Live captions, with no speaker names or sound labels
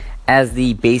As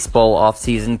the baseball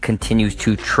offseason continues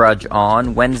to trudge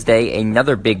on, Wednesday,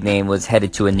 another big name was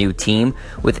headed to a new team,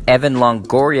 with Evan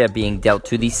Longoria being dealt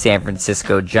to the San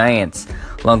Francisco Giants.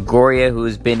 Longoria, who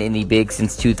has been in the big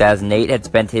since 2008, had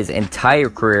spent his entire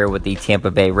career with the Tampa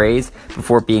Bay Rays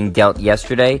before being dealt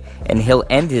yesterday, and he'll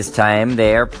end his time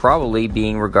there probably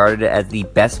being regarded as the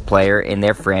best player in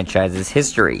their franchise's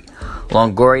history.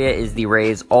 Longoria is the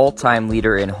Rays' all-time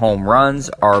leader in home runs,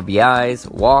 RBIs,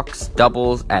 walks,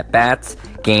 doubles, at-bats,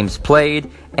 games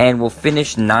played, and will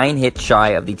finish 9 hits shy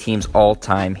of the team's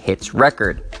all-time hits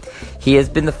record. He has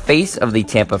been the face of the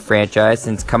Tampa franchise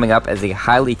since coming up as a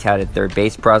highly touted third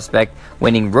base prospect,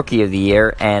 winning Rookie of the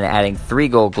Year and adding 3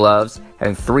 Gold Gloves,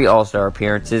 having 3 All-Star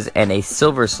appearances, and a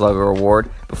Silver Slugger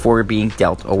award before being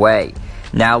dealt away.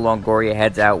 Now Longoria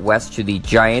heads out west to the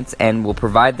Giants and will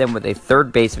provide them with a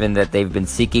third baseman that they've been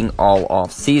seeking all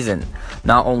off-season.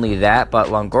 Not only that, but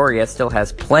Longoria still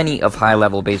has plenty of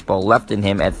high-level baseball left in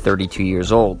him at 32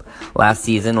 years old. Last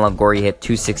season, Longoria hit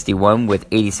 .261 with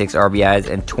 86 RBIs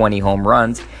and 20 home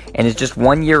runs, and is just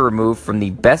 1 year removed from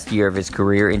the best year of his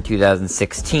career in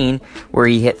 2016, where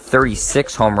he hit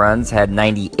 36 home runs, had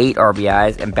 98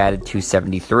 RBIs, and batted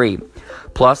 .273.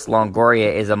 Plus,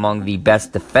 Longoria is among the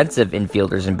best defensive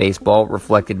infielders in baseball,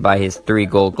 reflected by his 3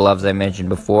 Gold Gloves I mentioned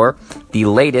before, the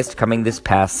latest coming this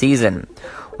past season.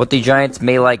 What the Giants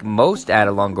may like most out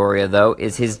of Longoria, though,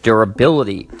 is his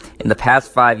durability. In the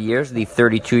past 5 years, the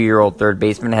 32-year-old third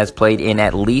baseman has played in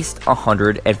at least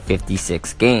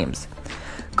 156 games.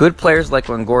 Good players like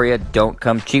Longoria don't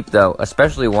come cheap, though,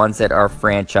 especially ones that are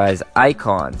franchise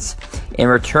icons. In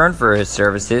return for his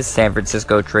services, San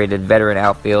Francisco traded veteran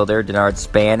outfielder Denard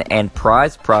Span and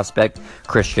prize prospect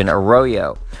Christian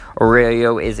Arroyo.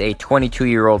 Arroyo is a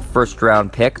 22-year-old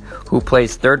first-round pick who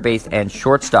plays third base and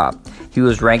shortstop. He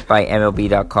was ranked by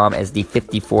MLB.com as the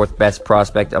 54th best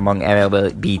prospect among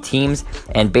MLB teams,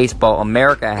 and Baseball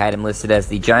America had him listed as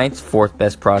the Giants' 4th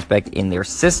best prospect in their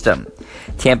system.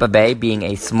 Tampa Bay, being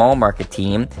a small market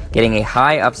team, getting a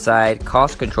high upside,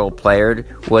 cost-controlled player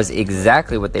was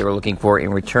exactly what they were looking for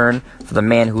in return for the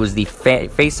man who was the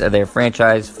face of their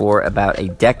franchise for about a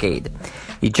decade.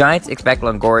 The Giants expect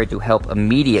Longoria to help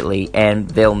immediately, and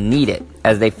they'll need it,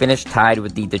 as they finish tied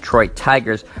with the Detroit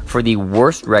Tigers for the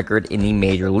worst record in the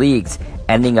major leagues,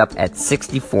 ending up at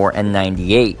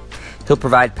 64-98. He'll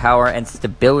provide power and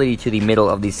stability to the middle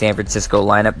of the San Francisco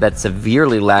lineup that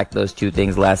severely lacked those two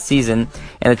things last season,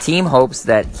 and the team hopes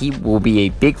that he will be a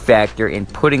big factor in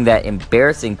putting that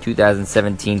embarrassing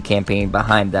 2017 campaign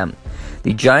behind them.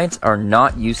 The Giants are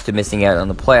not used to missing out on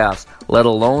the playoffs, let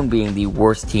alone being the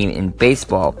worst team in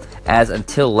baseball, as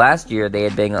until last year they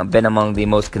had been among the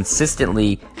most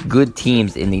consistently good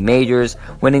teams in the majors,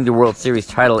 winning the World Series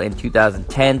title in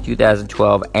 2010,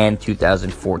 2012, and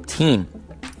 2014.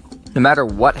 No matter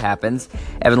what happens,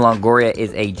 Evan Longoria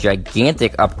is a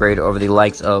gigantic upgrade over the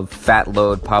likes of fat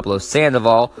load Pablo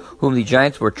Sandoval, whom the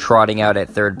Giants were trotting out at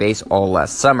third base all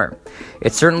last summer.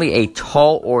 It's certainly a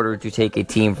tall order to take a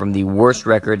team from the worst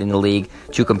record in the league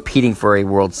to competing for a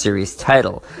World Series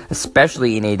title,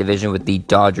 especially in a division with the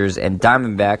Dodgers and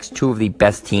Diamondbacks, 2 of the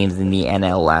best teams in the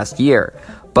NL last year.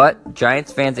 But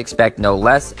Giants fans expect no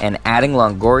less, and adding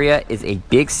Longoria is a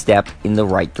big step in the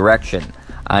right direction.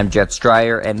 I'm Jet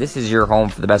Stryer, and this is your home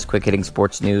for the best quick-hitting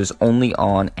sports news only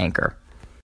on Anchor.